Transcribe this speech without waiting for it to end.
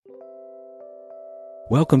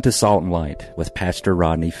Welcome to Salt and Light with Pastor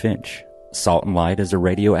Rodney Finch. Salt and Light is a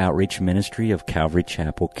radio outreach ministry of Calvary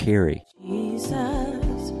Chapel, Cary.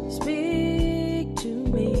 Jesus, speak to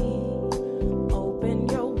me. Open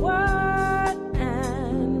your word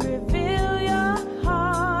and reveal your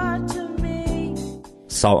heart to me.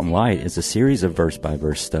 Salt and Light is a series of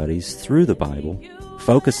verse-by-verse studies through the Bible,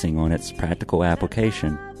 focusing on its practical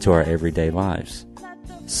application to our everyday lives.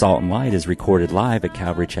 Salt and Light is recorded live at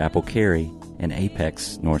Calvary Chapel, Cary in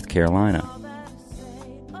Apex, North Carolina.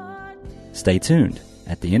 Stay tuned.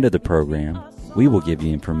 At the end of the program, we will give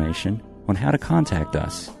you information on how to contact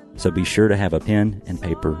us, so be sure to have a pen and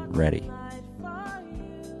paper ready.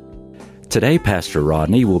 Today, Pastor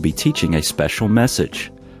Rodney will be teaching a special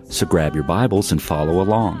message, so grab your Bibles and follow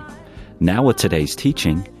along. Now with today's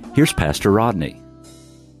teaching, here's Pastor Rodney.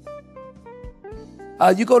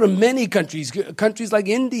 You go to many countries like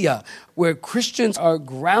India, where Christians are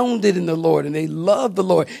grounded in the Lord and they love the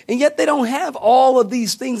Lord. And yet they don't have all of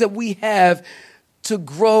these things that we have to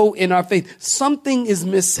grow in our faith. Something is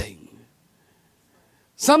missing.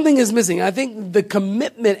 Something is missing. I think the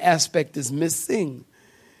commitment aspect is missing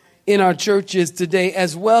in our churches today,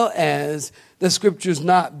 as well as the scriptures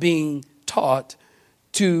not being taught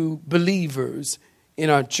to believers in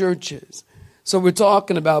our churches. So we're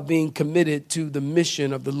talking about being committed to the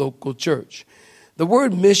mission of the local church. The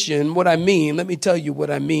word mission, let me tell you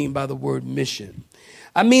what I mean by the word mission.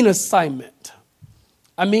 I mean assignment.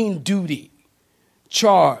 I mean duty,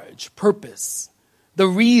 charge, purpose, the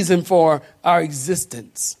reason for our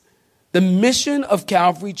existence. The mission of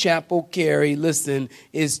Calvary Chapel, Cary,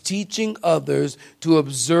 is teaching others to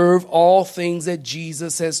observe all things that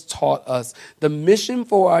Jesus has taught us. The mission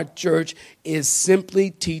for our church is simply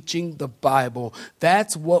teaching the Bible.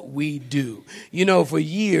 That's what we do. You know, for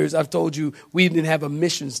years, I've told you we didn't have a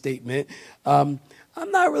mission statement. I'm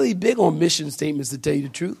not really big on mission statements, to tell you the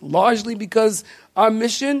truth, largely because our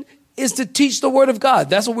mission is to teach the Word of God.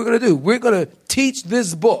 That's what we're going to do. We're going to teach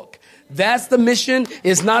this book. That's the mission.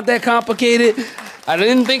 It's not that complicated. I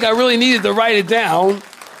didn't think I really needed to write it down,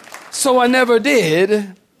 so I never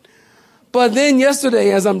did. But then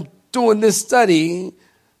yesterday, as I'm doing this study,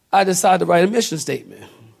 I decided to write a mission statement.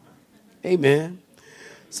 Amen.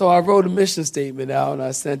 So I wrote a mission statement out, and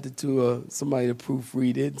I sent it to somebody to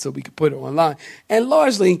proofread it so we could put it online. And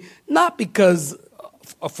largely, not because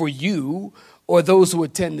for you or those who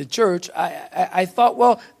attend the church, I thought,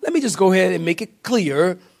 well, let me just go ahead and make it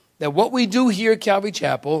clear that what we do here at Calvary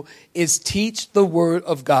Chapel is teach the Word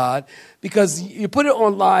of God, because you put it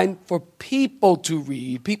online for people to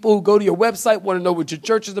read. People who go to your website want to know what your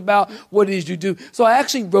church is about, what it is you do. So I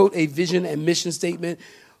actually wrote a vision and mission statement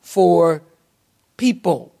for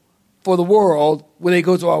people, for the world, when they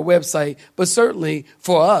go to our website. But certainly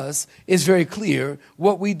for us, it's very clear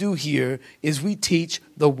what we do here is we teach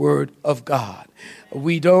the Word of God.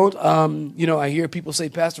 We don't, I hear people say,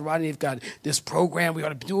 Pastor Rodney, you've got this program. We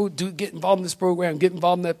ought to get involved in this program, get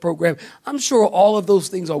involved in that program. I'm sure all of those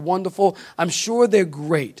things are wonderful. I'm sure they're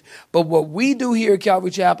great. But what we do here at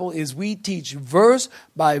Calvary Chapel is we teach verse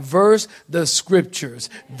by verse the scriptures.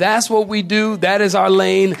 That's what we do. That is our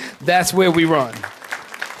lane. That's where we run.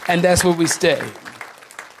 And that's where we stay.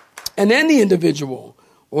 And any individual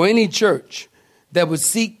or any church that would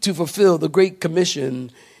seek to fulfill the Great Commission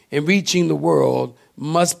in reaching the world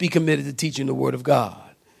must be committed to teaching the Word of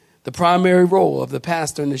God. The primary role of the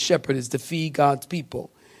pastor and the shepherd is to feed God's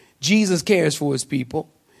people. Jesus cares for his people,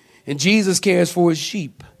 and Jesus cares for his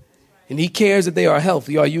sheep, and he cares that they are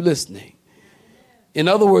healthy. Are you listening? In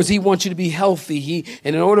other words, he wants you to be healthy.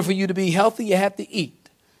 And in order for you to be healthy, you have to eat.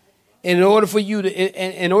 And in order for you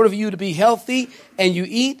to be healthy and you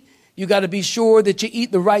eat, you got to be sure that you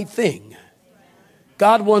eat the right thing.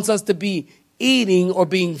 God wants us to be eating or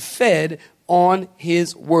being fed on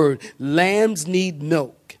his word. Lambs need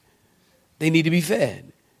milk. They need to be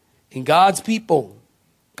fed. And God's people,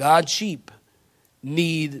 God's sheep,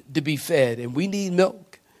 need to be fed. And we need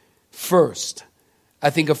milk first. I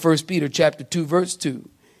think of 1 Peter chapter 2, verse 2.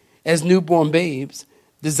 As newborn babes,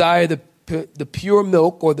 desire the pure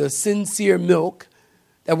milk or the sincere milk.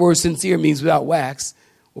 That word sincere means without wax,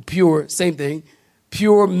 or pure, same thing.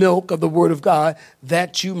 Pure milk of the word of God,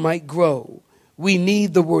 that you might grow. We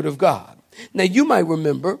need the Word of God. Now, you might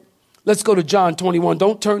remember, let's go to John 21.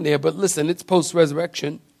 Don't turn there, but listen, it's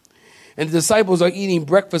post-resurrection. And the disciples are eating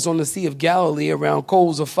breakfast on the Sea of Galilee around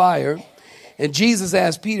coals of fire. And Jesus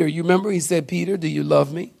asked Peter, you remember, he said, Peter, do you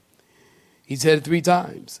love me? He said it 3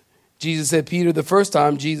 times. Jesus said, Peter, the first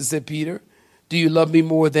time, Jesus said, Peter, do you love me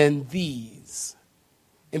more than these?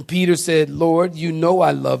 And Peter said, Lord, you know I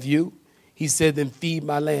love you. He said, then feed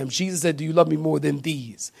my lambs. Jesus said, do you love me more than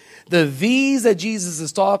these? The these that Jesus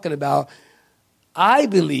is talking about, I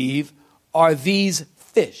believe, are these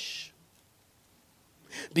fish.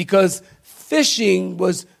 Because fishing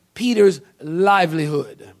was Peter's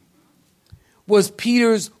livelihood, was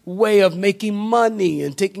Peter's way of making money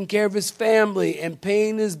and taking care of his family and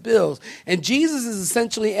paying his bills. And Jesus is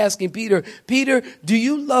essentially asking Peter, Peter, do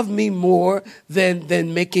you love me more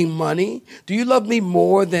than making money? Do you love me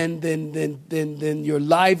more than your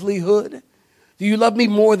livelihood? Do you love me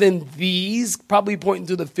more than these? Probably pointing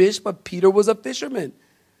to the fish, but Peter was a fisherman.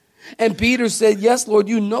 And Peter said, yes, Lord,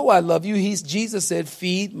 you know I love you. Jesus said,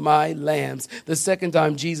 feed my lambs. The second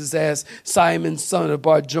time Jesus asked Simon, son of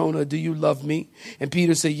Bar-Jonah, do you love me? And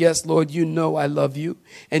Peter said, yes, Lord, you know I love you.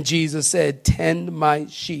 And Jesus said, tend my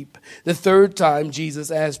sheep. The third time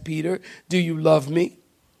Jesus asked Peter, do you love me?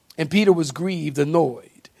 And Peter was grieved,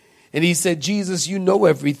 annoyed. And he said, Jesus, you know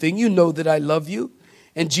everything. You know that I love you.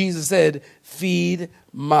 And Jesus said, feed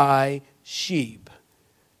my sheep.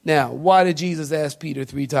 Now, why did Jesus ask Peter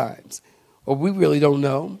 3 times? Well, we really don't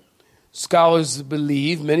know. Many scholars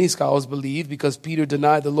believe, because Peter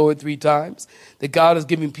denied the Lord 3 times, that God is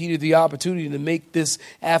giving Peter the opportunity to make this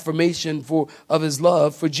affirmation of his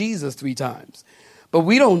love for Jesus 3 times. But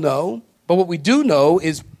we don't know. But what we do know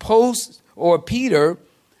is Peter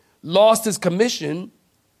lost his commission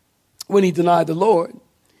when he denied the Lord.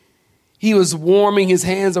 He was warming his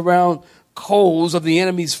hands around coals of the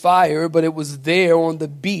enemy's fire, but it was there on the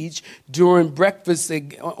beach during breakfast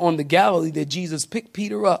on the Galilee that Jesus picked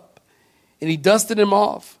Peter up, and he dusted him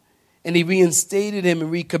off, and he reinstated him and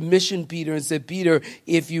recommissioned Peter and said, Peter,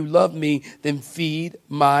 if you love me, then feed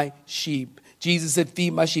my sheep. Jesus said,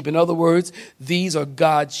 feed my sheep. In other words, these are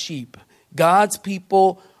God's sheep. God's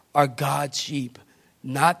people are God's sheep,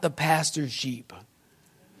 not the pastor's sheep,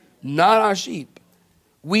 not our sheep.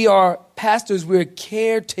 We are pastors, we're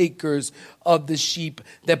caretakers of the sheep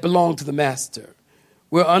that belong to the master.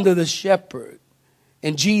 We're under the shepherd,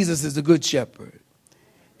 and Jesus is the good shepherd.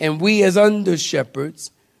 And we as under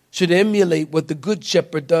shepherds should emulate what the good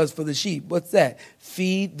shepherd does for the sheep. What's that?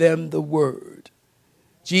 Feed them the word.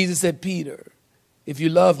 Jesus said, Peter, if you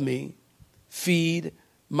love me, feed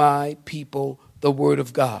my people the word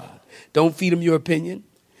of God. Don't feed them your opinion.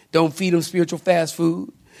 Don't feed them spiritual fast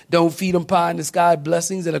food. Don't feed them pie in the sky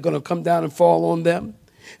blessings that are going to come down and fall on them.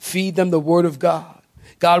 Feed them the word of God.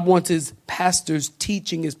 God wants his pastors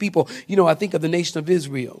teaching his people. You know, I think of the nation of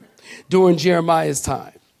Israel during Jeremiah's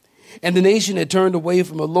time. And the nation had turned away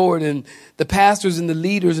from the Lord, and the pastors and the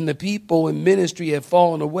leaders and the people in ministry had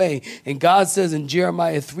fallen away. And God says in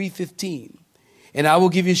Jeremiah 3:15, and I will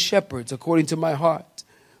give you shepherds according to my heart,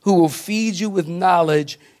 who will feed you with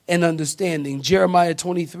knowledge and understanding. Jeremiah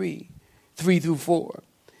 23:3-4.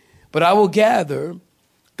 But I will gather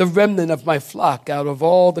the remnant of my flock out of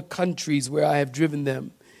all the countries where I have driven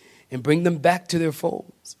them, and bring them back to their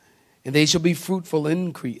folds. And they shall be fruitful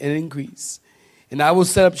and increase. And I will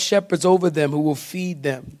set up shepherds over them who will feed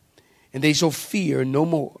them. And they shall fear no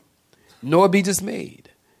more, nor be dismayed,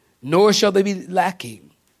 nor shall they be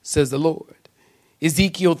lacking, says the Lord.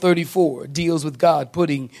 Ezekiel 34 deals with God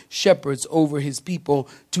putting shepherds over his people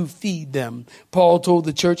to feed them. Paul told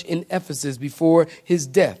the church in Ephesus before his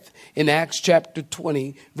death in Acts chapter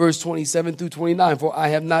 20, verse 27-29, for I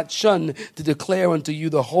have not shunned to declare unto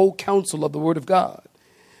you the whole counsel of the word of God.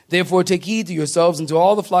 Therefore take heed to yourselves and to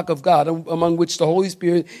all the flock of God, among which the Holy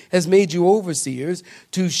Spirit has made you overseers,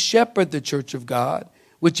 to shepherd the church of God,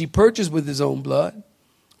 which he purchased with his own blood.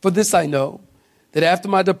 For this I know, that after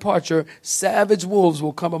my departure, savage wolves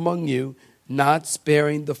will come among you, not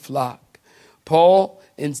sparing the flock. Paul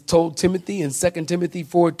told Timothy in 2 Timothy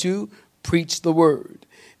 4:2, preach the word.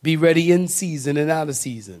 Be ready in season and out of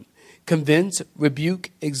season. Convince,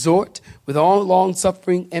 rebuke, exhort with all long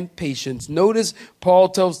suffering and patience. Notice Paul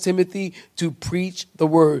tells Timothy to preach the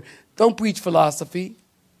word. Don't preach philosophy.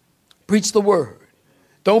 Preach the word.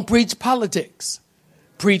 Don't preach politics.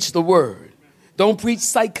 Preach the word. Don't preach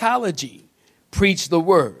psychology. Preach the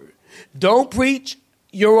word. Don't preach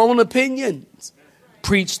your own opinions.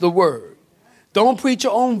 Preach the word. Don't preach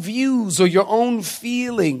your own views or your own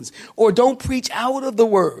feelings, or don't preach out of the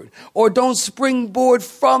word, or don't springboard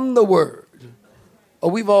from the word. Oh,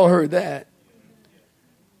 we've all heard that.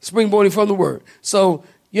 Springboarding from the word. So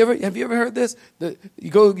have you ever heard this? You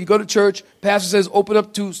go to church, pastor says, open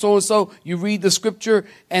up to so-and-so, you read the scripture,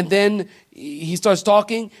 and then he starts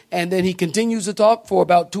talking, and then he continues to talk for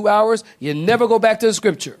about 2 hours. You never go back to the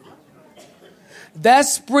scripture.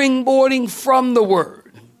 That's springboarding from the word.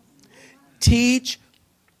 Teach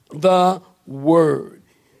the word.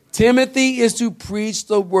 Timothy is to preach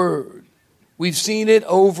the word We've seen it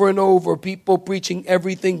over and over, people preaching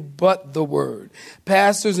everything but the word.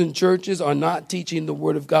 Pastors and churches are not teaching the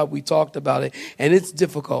word of God. We talked about it, and it's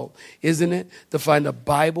difficult, isn't it, to find a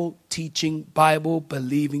Bible-teaching,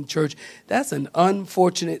 Bible-believing church. That's an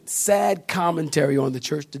unfortunate, sad commentary on the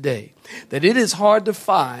church today, that it is hard to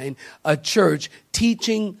find a church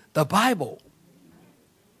teaching the Bible.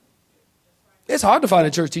 It's hard to find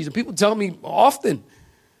a church teaching. People tell me often,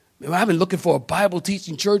 I've been looking for a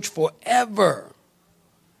Bible-teaching church forever.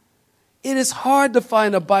 It is hard to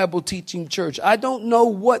find a Bible-teaching church. I don't know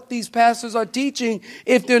what these pastors are teaching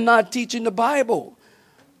if they're not teaching the Bible.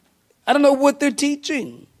 I don't know what they're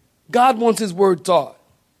teaching. God wants his word taught.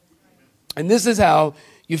 And this is how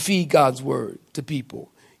you feed God's word to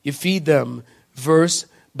people. You feed them verse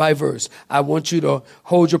by verse. I want you to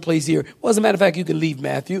hold your place here. Well, as a matter of fact, you can leave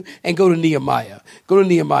Matthew and go to Nehemiah. Go to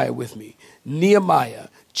Nehemiah with me. Nehemiah.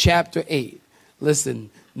 Chapter 8. Listen,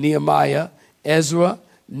 Nehemiah, Ezra,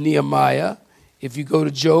 Nehemiah. If you go to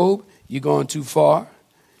Job, you're going too far.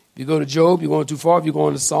 If you go to Job, you're going too far. If you're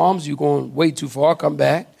going to Psalms, you're going way too far. Come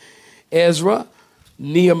back. Ezra,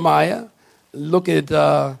 Nehemiah. Look at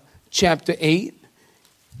chapter 8.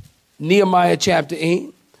 Nehemiah chapter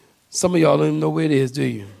 8. Some of y'all don't even know where it is, do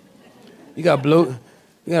you? You got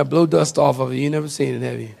to blow dust off of it. You never seen it,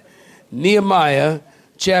 have you? Nehemiah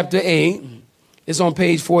chapter 8. It's on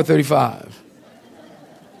page 435.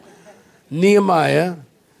 Nehemiah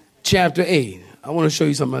chapter 8. I want to show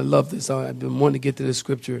you something. I love this. I've been wanting to get to this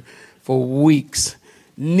scripture for weeks.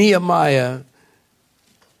 Nehemiah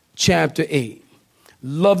chapter 8.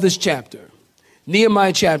 Love this chapter.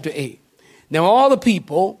 Nehemiah chapter 8. Now all the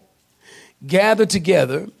people gathered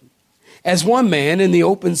together as one man in the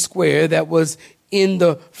open square that was in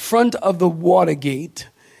the front of the water gate.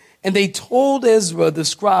 And they told Ezra the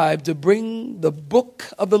scribe to bring the book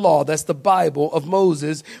of the law, that's the Bible of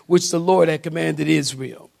Moses, which the Lord had commanded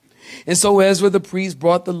Israel. And so Ezra the priest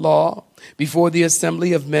brought the law before the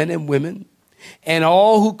assembly of men and women, and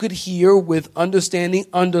all who could hear with understanding,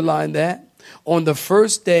 underline that, on the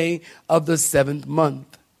first day of the 7th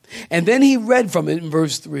month. And then he read from it in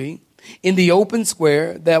verse 3, in the open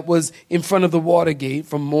square that was in front of the water gate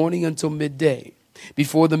from morning until midday,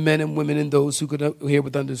 before the men and women and those who could hear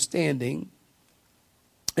with understanding.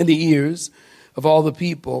 And the ears of all the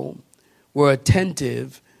people were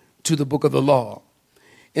attentive to the book of the law.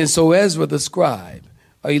 And so Ezra the scribe,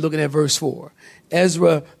 are you looking at verse 4?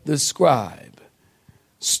 Ezra the scribe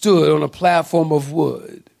stood on a platform of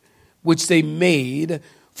wood, which they made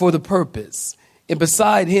for the purpose. And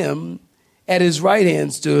beside him, at his right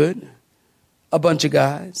hand, stood a bunch of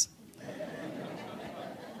guys.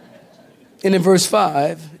 And in verse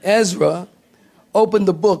 5, Ezra opened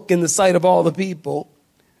the book in the sight of all the people,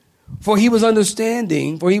 for he was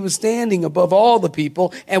standing above all the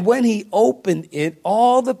people. And when he opened it,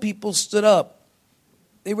 all the people stood up.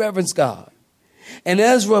 They reverenced God. And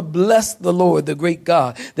Ezra blessed the Lord, the great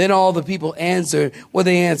God. Then all the people answered, what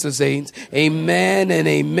they answer, saints? Amen and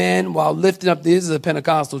amen, while lifting up, this is a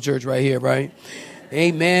Pentecostal church right here, right?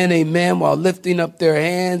 Amen, amen, while lifting up their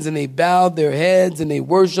hands, and they bowed their heads and they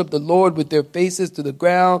worshiped the Lord with their faces to the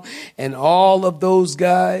ground. And all of those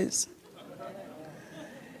guys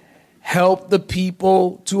helped the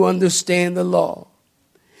people to understand the law.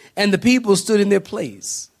 And the people stood in their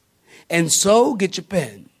place. And so, get your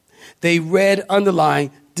pen, they read,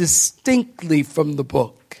 underlined, distinctly from the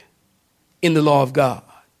book in the law of God.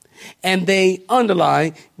 And they,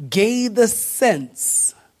 underlined, gave the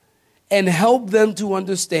sense and help them to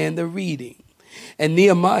understand the reading. And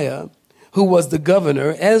Nehemiah, who was the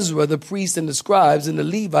governor, Ezra, the priest and the scribes and the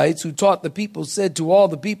Levites who taught the people, said to all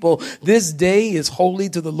the people, this day is holy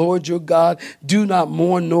to the Lord your God. Do not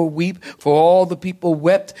mourn nor weep. For all the people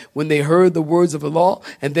wept when they heard the words of the law.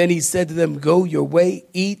 And then he said to them, go your way,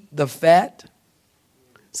 eat the fat.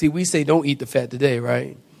 See, we say don't eat the fat today,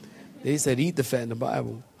 right? They said eat the fat in the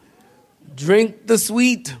Bible. Drink the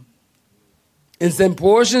sweet, and send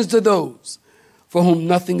portions to those for whom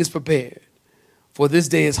nothing is prepared. For this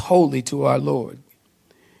day is holy to our Lord.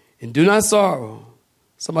 And do not sorrow.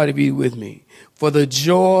 Somebody be with me. For the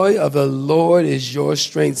joy of the Lord is your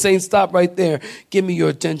strength. Saints, stop right there. Give me your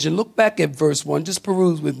attention. Look back at verse 1. Just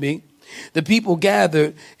peruse with me. The people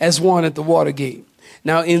gathered as one at the water gate.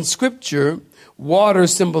 Now in Scripture, water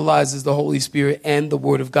symbolizes the Holy Spirit and the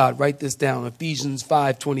Word of God. Write this down, Ephesians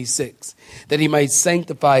 5:26. That he might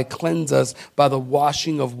sanctify, cleanse us by the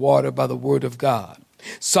washing of water by the Word of God.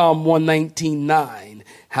 Psalm 119:9.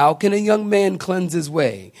 How can a young man cleanse his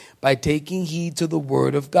way? By taking heed to the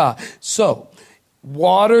Word of God. So,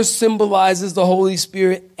 water symbolizes the Holy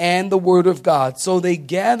Spirit and the Word of God. So they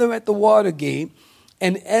gather at the water gate,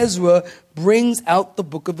 and Ezra brings out the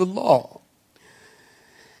book of the law.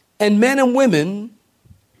 And men and women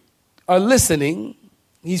are listening.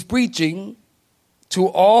 He's preaching to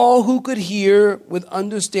all who could hear with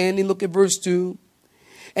understanding. Look at verse 2.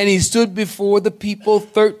 And he stood before the people,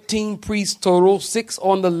 13 priests total, 6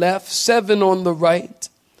 on the left, 7 on the right.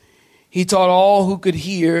 He taught all who could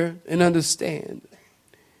hear and understand.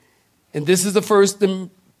 And this is the first and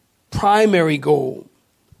primary goal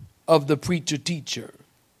of the preacher-teacher.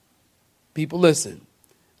 People listen.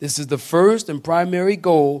 This is the first and primary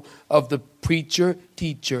goal of the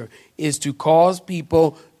preacher-teacher, is to cause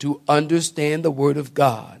people to understand the Word of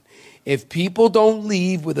God. If people don't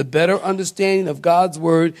leave with a better understanding of God's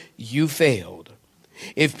Word, you failed.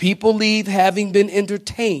 If people leave having been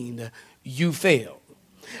entertained, you failed.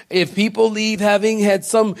 If people leave having had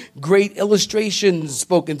some great illustrations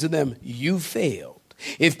spoken to them, you failed.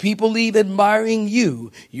 If people leave admiring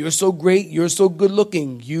you, you're so great, you're so good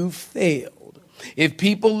looking, you failed. If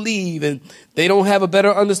people leave and they don't have a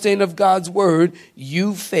better understanding of God's word,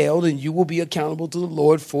 you failed, and you will be accountable to the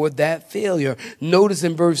Lord for that failure. Notice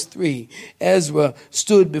in verse 3, Ezra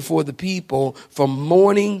stood before the people from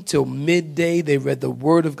morning till midday. They read the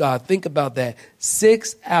word of God. Think about that.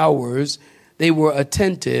 6 hours they were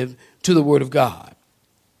attentive to the word of God.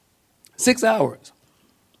 6 hours.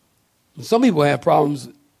 Some people have problems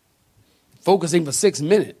focusing for 6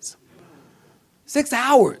 minutes. 6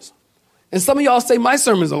 hours. And some of y'all say my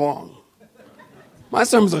sermons are long. My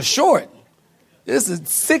sermons are short. This is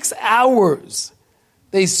 6 hours.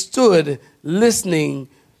 They stood listening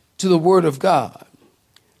to the word of God.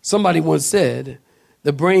 Somebody once said,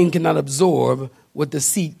 the brain cannot absorb what the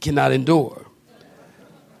seat cannot endure.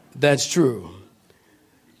 That's true.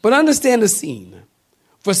 But understand the scene.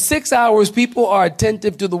 For 6 hours, people are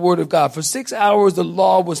attentive to the word of God. For 6 hours, the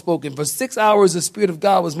law was spoken. For 6 hours, the Spirit of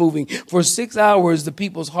God was moving. For 6 hours, the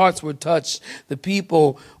people's hearts were touched. The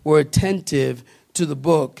people were attentive to the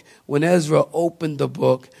book. When Ezra opened the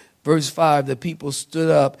book, verse 5, the people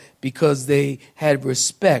stood up because they had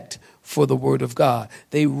respect for the word of God.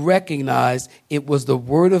 They recognized it was the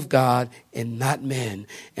word of God and not men.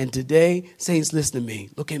 And today, saints, listen to me.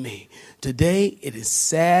 Look at me. Today, it is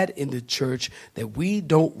sad in the church that we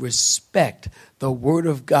don't respect the word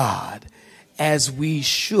of God as we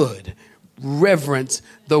should reverence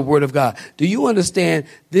the word of God. Do you understand?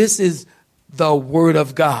 This is the word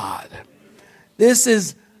of God. This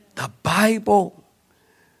is the Bible.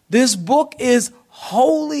 This book is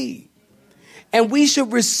holy. And we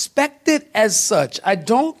should respect it as such. I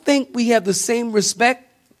don't think we have the same respect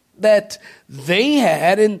that they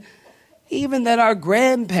had and even that our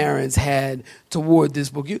grandparents had toward this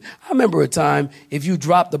book. I remember a time, if you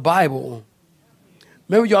dropped the Bible,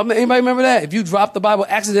 anybody remember that? If you dropped the Bible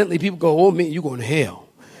accidentally, people go, oh man, you're going to hell.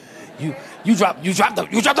 You dropped the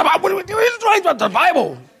Bible. What are you doing? You dropped the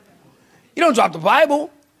Bible. You don't drop the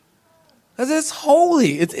Bible. Because it's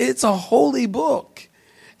holy. It's a holy book.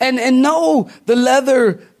 And no, the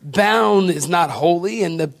leather bound is not holy,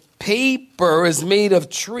 and the paper is made of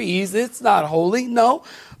trees. It's not holy, no.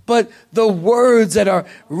 But the words that are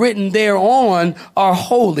written thereon are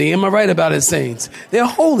holy. Am I right about it, saints? They're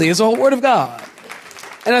holy. It's the whole word of God.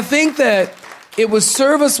 And I think that it would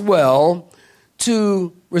serve us well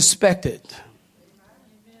to respect it.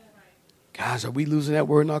 Gosh, are we losing that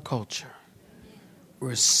word in our culture?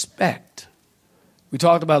 Respect. We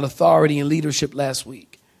talked about authority and leadership last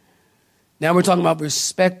week. Now we're talking about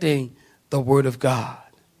respecting the word of God.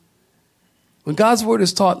 When God's word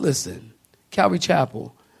is taught, listen, Calvary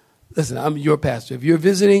Chapel, listen, I'm your pastor. If you're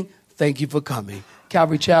visiting, thank you for coming.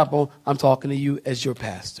 Calvary Chapel, I'm talking to you as your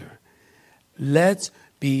pastor. Let's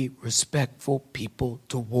be respectful people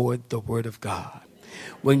toward the word of God.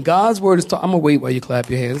 When God's word is taught, I'm going to wait while you clap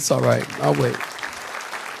your hands. It's all right. I'll wait.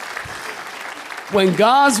 When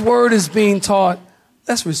God's word is being taught,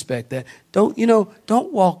 let's respect that. Don't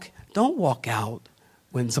walk out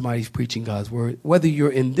when somebody's preaching God's word. Whether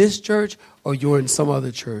you're in this church or you're in some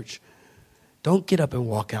other church, don't get up and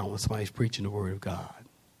walk out when somebody's preaching the word of God.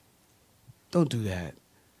 Don't do that.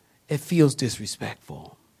 It feels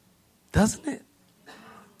disrespectful, doesn't it?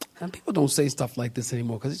 And people don't say stuff like this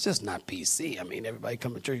anymore because it's just not PC. I mean, everybody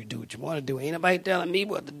come to church, you do what you want to do. Ain't nobody telling me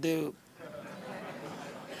what to do.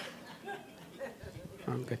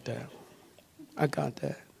 I get that. I got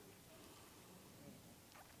that.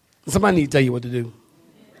 Somebody need to tell you what to do.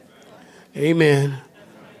 Amen.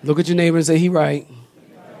 Look at your neighbor and say, he right.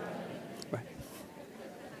 Right.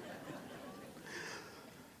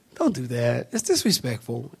 Don't do that. It's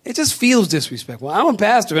disrespectful. It just feels disrespectful. I'm a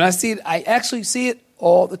pastor and I see it. I actually see it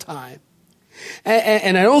all the time.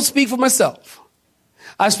 And I don't speak for myself.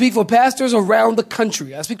 I speak for pastors around the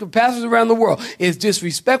country. I speak for pastors around the world. It's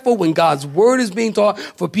disrespectful when God's word is being taught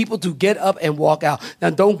for people to get up and walk out. Now,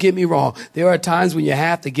 don't get me wrong. There are times when you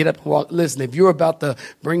have to get up and walk. Listen, if you're about to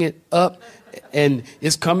bring it up and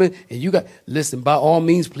it's coming and listen, by all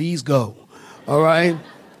means, please go. All right?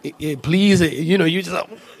 Please, you just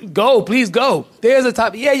go, please go. There's a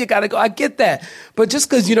time. Yeah, you got to go. I get that. But just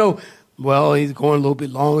because, well, he's going a little bit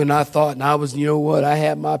longer than I thought. And I was, I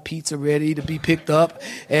had my pizza ready to be picked up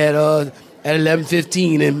at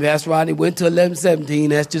 11:15. And that's Rodney went to 11:17.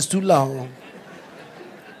 That's just too long.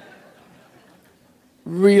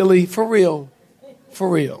 Really? For real? For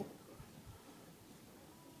real.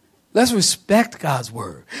 Let's respect God's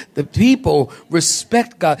word. The people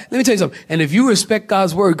respect God. Let me tell you something. And if you respect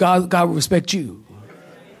God's word, God will respect you.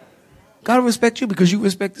 God will respect you because you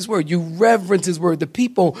respect his word. You reverence his word. The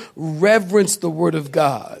people reverence the word of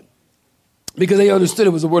God because they understood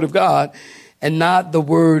it was the word of God and not the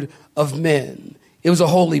word of men. It was a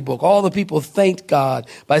holy book. All the people thanked God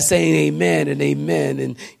by saying amen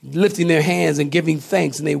and lifting their hands and giving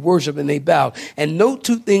thanks, and they worship and they bowed. And note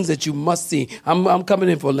two things that you must see. I'm coming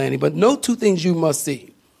in for a landing, but note two things you must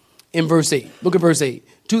see in verse 8. Look at verse 8.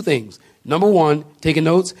 Two things. Number one, taking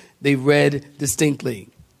notes, they read distinctly.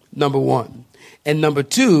 Number one. And number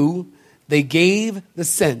two, they gave the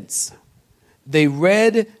sense. They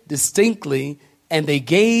read distinctly and they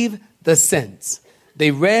gave the sense.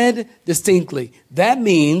 They read distinctly. That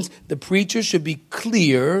means the preacher should be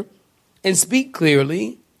clear and speak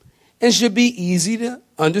clearly and should be easy to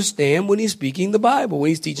understand when he's speaking the Bible, when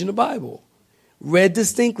he's teaching the Bible. Read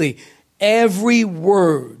distinctly. Every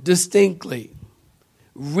word distinctly.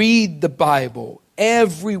 Read the Bible.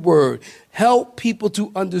 Every word. Help people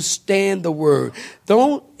to understand the word.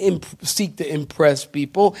 Don't seek to impress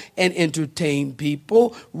people and entertain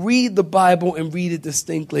people. Read the Bible and read it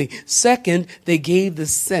distinctly. Second, they gave the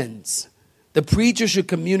sense. The preacher should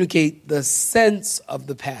communicate the sense of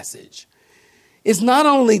the passage. It's not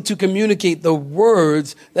only to communicate the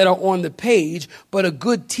words that are on the page, but a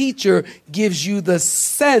good teacher gives you the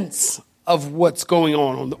sense of what's going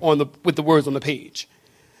on with the words on the page.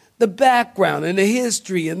 The background and the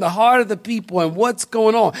history and the heart of the people and what's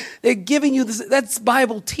going on. They're giving you this. That's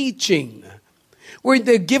Bible teaching, where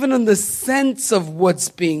they're giving them the sense of what's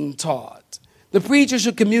being taught. The preacher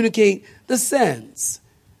should communicate the sense,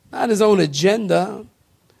 not his own agenda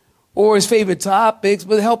or his favorite topics,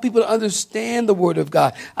 but help people to understand the word of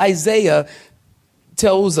God. Isaiah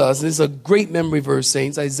tells us, and this is a great memory verse,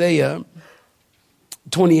 saints, Isaiah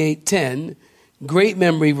 28:10, great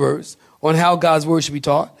memory verse on how God's word should be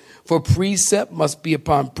taught. For precept must be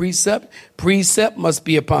upon precept. Precept must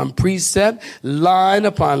be upon precept. Line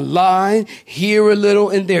upon line. Here a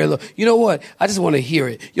little and there a little. You know what? I just want to hear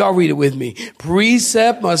it. Y'all read it with me.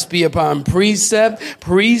 Precept must be upon precept.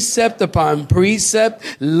 Precept upon precept.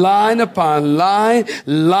 Line upon line.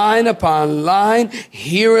 Line upon line.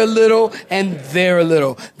 Here a little and there a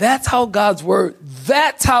little. That's how God's word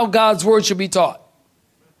should be taught.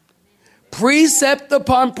 Precept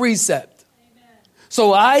upon precept.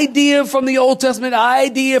 So idea from the Old Testament,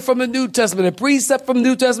 idea from the New Testament, a precept from the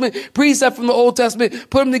New Testament, precept from the Old Testament,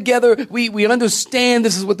 put them together. We understand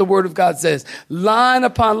this is what the Word of God says. Line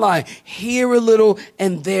upon line, here a little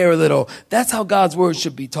and there a little. That's how God's Word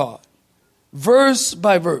should be taught. Verse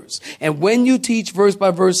by verse. And when you teach verse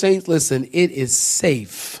by verse, saints, listen, it is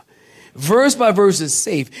safe. Verse by verse is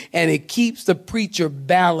safe, and it keeps the preacher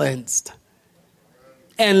balanced.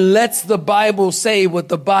 And lets the Bible say what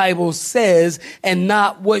the Bible says and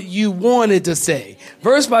not what you want it to say.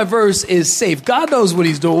 Verse by verse is safe. God knows what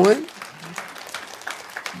he's doing.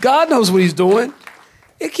 God knows what he's doing.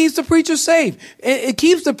 It keeps the preacher safe. It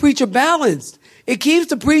keeps the preacher balanced. It keeps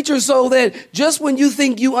the preacher so that just when you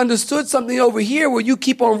think you understood something over here, where you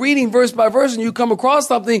keep on reading verse by verse and you come across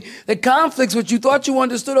something that conflicts what you thought you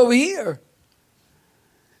understood over here.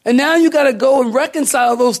 And now you got to go and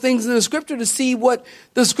reconcile those things in the scripture to see what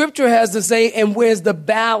the scripture has to say and where's the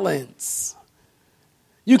balance.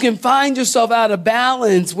 You can find yourself out of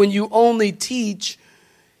balance when you only teach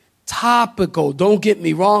topical. Don't get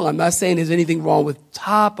me wrong. I'm not saying there's anything wrong with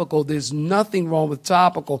topical. There's nothing wrong with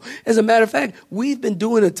topical. As a matter of fact, we've been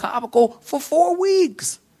doing a topical for 4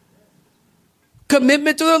 weeks.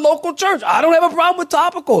 Commitment to the local church. I don't have a problem with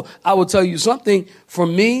topical. I will tell you something. For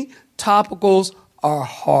me, topicals are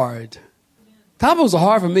hard. Topicals are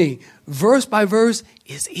hard for me. Verse by verse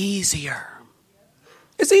is easier.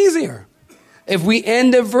 It's easier. If we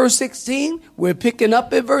end at verse 16, we're picking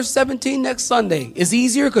up at verse 17 next Sunday. It's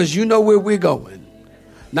easier because you know where we're going.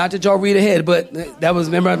 Not that y'all read ahead, but that was,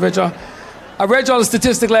 remember I read y'all the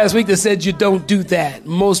statistic last week that said you don't do that.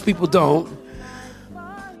 Most people don't.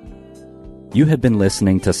 You have been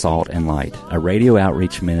listening to Salt and Light, a radio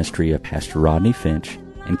outreach ministry of Pastor Rodney Finch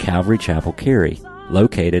in Calvary Chapel, Cary,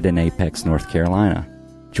 located in Apex, North Carolina.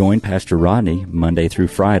 Join Pastor Rodney Monday through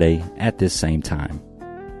Friday at this same time.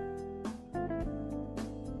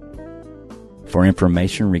 For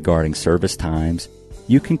information regarding service times,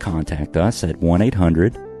 you can contact us at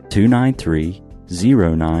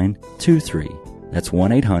 1-800-293-0923. That's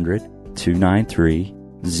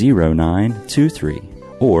 1-800-293-0923.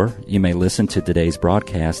 Or you may listen to today's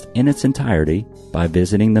broadcast in its entirety by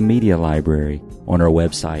visiting the media library on our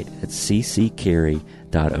website at cccary.org.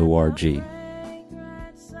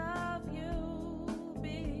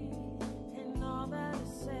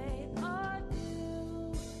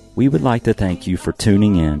 We would like to thank you for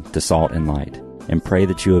tuning in to Salt and Light and pray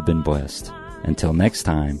that you have been blessed. Until next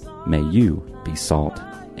time, may you be salt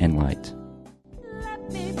and light.